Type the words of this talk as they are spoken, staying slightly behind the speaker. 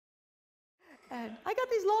And I got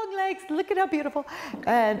these long legs. Look at how beautiful.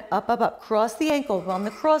 And up, up, up. Cross the ankle. On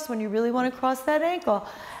the cross when you really want to cross that ankle.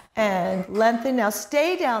 And lengthen. Now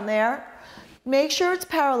stay down there. Make sure it's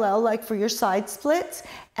parallel, like for your side splits.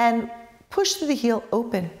 And push through the heel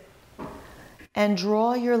open. And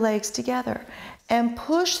draw your legs together. And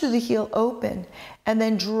push through the heel open. And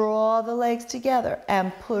then draw the legs together.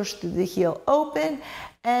 And push through the heel open.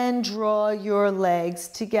 And draw your legs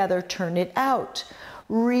together. Turn it out.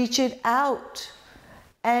 Reach it out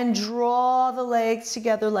and draw the legs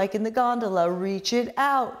together like in the gondola. Reach it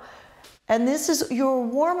out. And this is your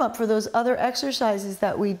warm-up for those other exercises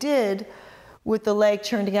that we did with the leg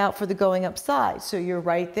turning out for the going up side. So you're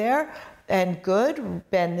right there and good.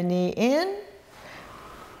 Bend the knee in.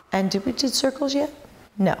 And did we do circles yet?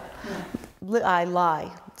 No. I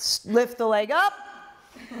lie. Lift the leg up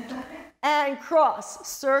and cross.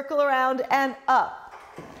 Circle around and up.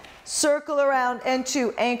 Circle around and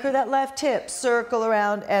 2, anchor that left hip, circle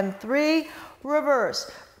around and 3,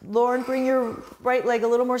 reverse. Lauren, bring your right leg a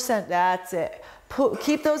little more center, that's it.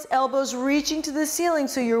 Keep those elbows reaching to the ceiling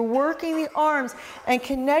so you're working the arms and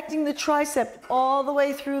connecting the tricep all the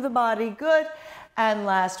way through the body, good. And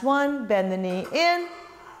last one, bend the knee in,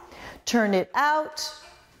 turn it out,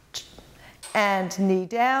 and knee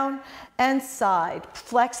down, and side.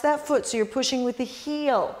 Flex that foot so you're pushing with the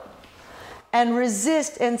heel. And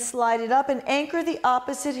resist and slide it up and anchor the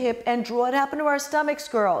opposite hip and draw it up into our stomachs,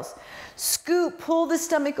 girls. Scoop, pull the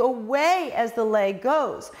stomach away as the leg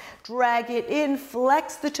goes. Drag it in,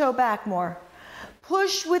 flex the toe back more.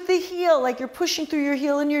 Push with the heel like you're pushing through your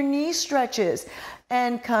heel and your knee stretches.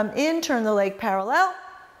 And come in, turn the leg parallel.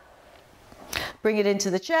 Bring it into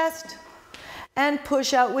the chest. And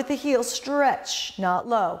push out with the heel, stretch, not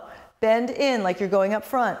low. Bend in like you're going up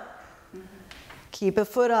front. Keep a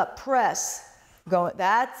foot up, press, go,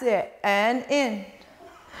 that's it, and in,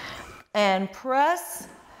 and press,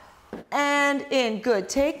 and in, good.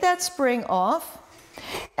 Take that spring off.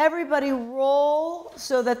 Everybody roll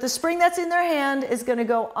so that the spring that's in their hand is gonna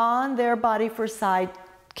go on their body for side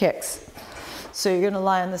kicks. So you're gonna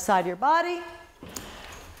lie on the side of your body.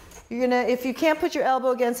 You're gonna, if you can't put your elbow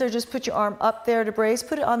against there, just put your arm up there to brace.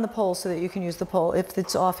 Put it on the pole so that you can use the pole. If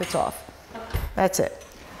it's off, it's off. That's it.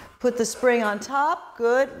 Put the spring on top,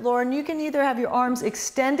 good. Lauren, you can either have your arms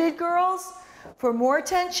extended, girls, for more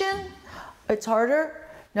tension. It's harder.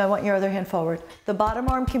 No, I want your other hand forward. The bottom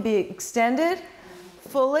arm can be extended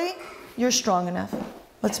fully. You're strong enough.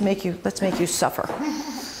 Let's make you suffer.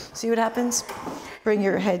 See what happens? Bring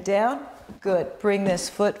your head down. Good. Bring this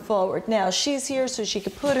foot forward. Now she's here so she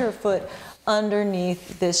can put her foot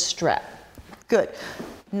underneath this strap. Good.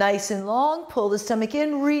 Nice and long. Pull the stomach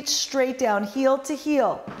in. Reach straight down, heel to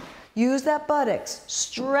heel. Use that buttocks.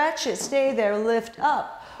 Stretch it. Stay there. Lift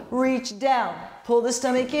up. Reach down. Pull the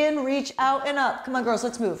stomach in. Reach out and up. Come on, girls.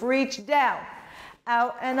 Let's move. Reach down.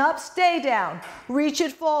 Out and up. Stay down. Reach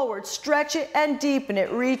it forward. Stretch it and deepen it.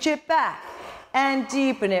 Reach it back and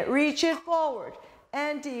deepen it. Reach it forward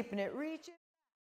and deepen it. Reach it.